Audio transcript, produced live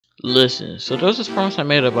Listen, so there was this promise I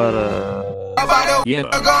made about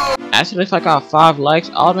asking if I got 5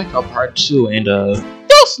 likes, I'll make a part 2 and you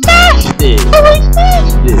smashed it! You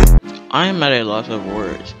smashed it! I am at a loss of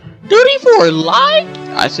words. 34 likes?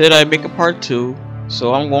 I said I'd make a part 2,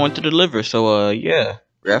 so I'm going to deliver, so yeah.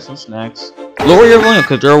 Grab some snacks. Lower your volume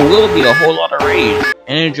cause there will be a whole lot of rage.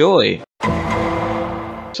 And enjoy.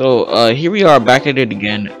 So here we are back at it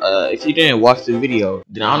again. If you didn't watch the video,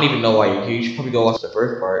 then I don't even know why you're here. You should probably go watch the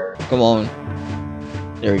first part. Come on.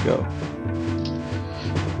 There we go.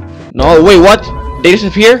 No, wait, what? They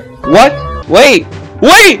disappear? What? Wait!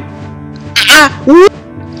 Wait! Ah!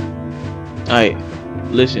 Alright,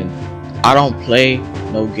 listen. I don't play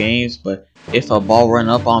no games, but if a ball run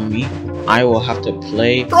up on me, I will have to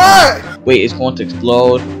play. Wait, it's going to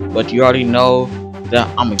explode, but you already know that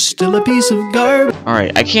I'm still a piece of garbage.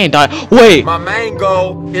 Alright, I can't die. Wait! My main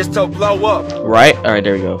goal is to blow up. Right? Alright,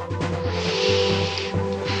 there we go.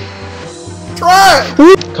 Try!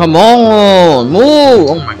 Come on! Move!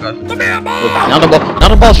 Oh my god. Look, now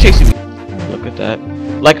the ball's chasing me. Look at that.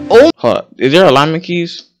 Like, oh! Hold up. Is there alignment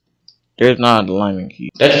keys? There's not an alignment key.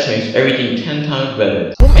 That just makes everything 10 times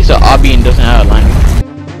better. What makes an obby and doesn't have alignment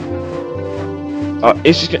key?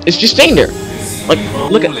 It's just staying there. Like,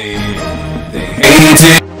 look at.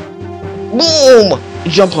 Boom!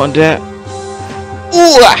 Jump on that.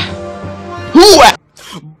 Ooh! Ooh!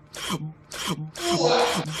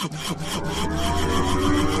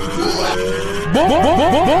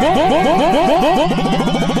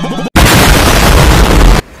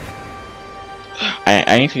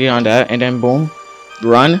 I need to get on that, and then boom,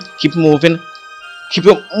 run, keep moving, keep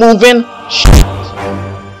it moving. Shit.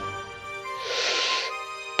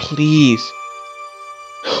 Please.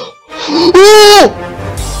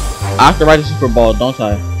 I have to ride the super ball, don't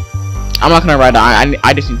I? I'm not gonna ride that.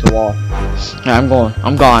 I just need to wall. Yeah, I'm going.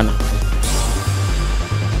 I'm gone.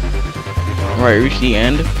 Alright, reach the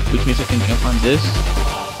end, which means I can jump on this.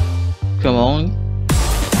 Come on.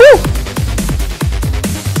 Woo!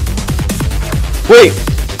 Wait!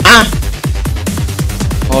 Ah!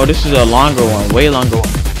 Oh, this is a longer one, way longer one. I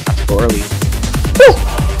have to go early. Woo!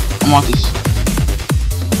 I'm off this.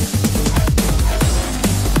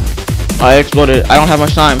 I exploded. I don't have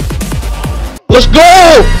much time. Let's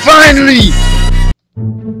go! Finally!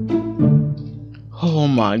 Oh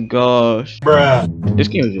my gosh. Bruh. This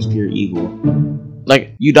game is just pure evil.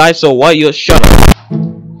 Like, you died, so what? You shut up.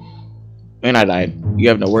 And I died. You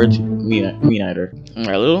have no words. Me neither.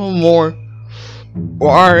 Alright, a little more.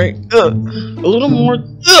 Alright. A little more.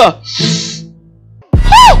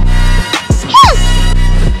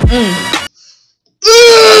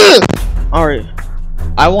 Alright.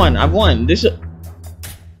 I've won. This is.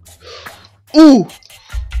 Ooh!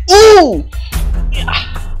 Ooh! Yeah.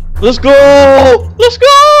 Let's go! Let's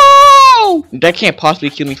go! That can't possibly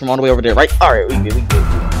kill me from all the way over there, right? Alright, we good.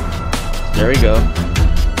 There we go.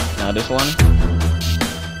 Now this one.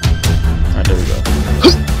 Alright, there we go.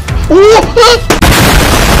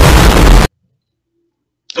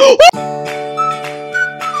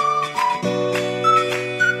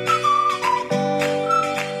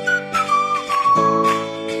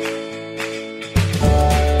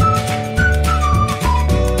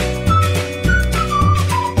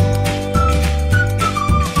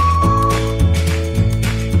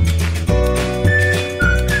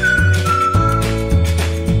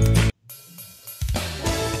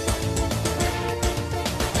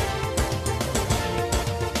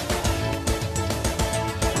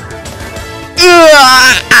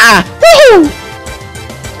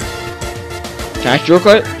 Can I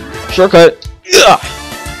shortcut? Shortcut.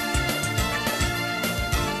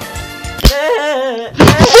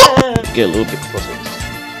 Get a little bit closer.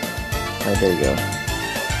 Alright, there we go.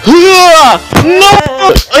 No!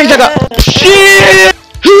 I got shit!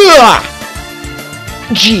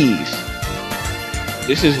 Jeez.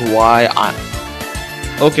 This is why I.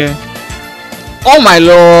 Okay. Oh my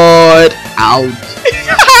lord! Ouch.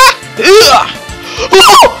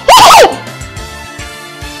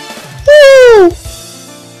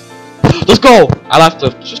 Let's go! I'll have to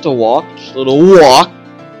just a walk, just a little walk.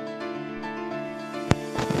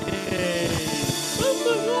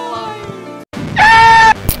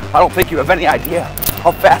 I don't think you have any idea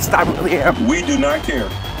how fast I really am. We do not care.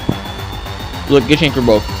 Look, get your ankle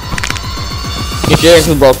broke. Get your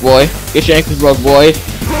ankle broke, boy. Get your ankle broke, boy.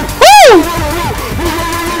 Woo!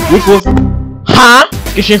 Which one? Huh?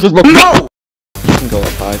 Get your ankle broke. No! You can go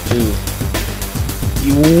up high too.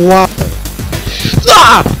 You what?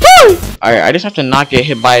 Ah! Alright, I just have to not get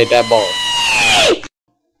hit by that ball.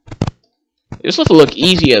 This will look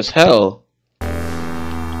easy as hell.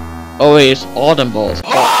 Oh wait, it's all them balls.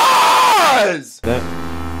 Pause!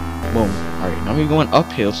 Boom. Alright, now we're going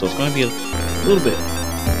uphill, so it's gonna be a little bit.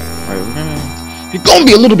 Alright, it's gonna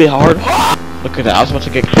be a little bit hard. Look at that, I was about to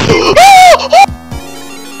get.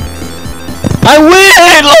 I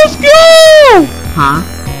win! Let's go! Huh?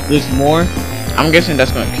 There's more. I'm guessing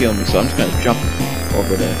that's gonna kill me, so I'm just gonna jump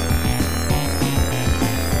over there.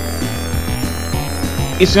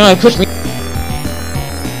 It's gonna push me.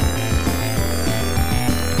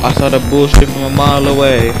 I saw the bullshit from a mile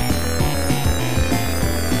away.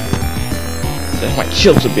 That might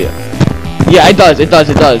chill a bit. Yeah, it does.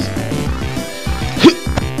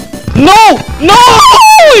 No! No!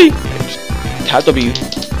 Hard Obby.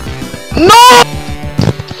 No!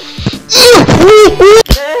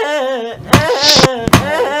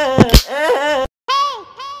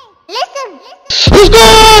 Let's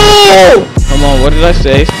go! Come on, what did I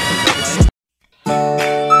say?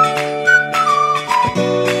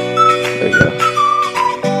 There we go.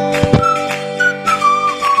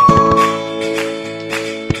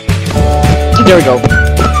 There we go.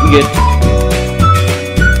 We good.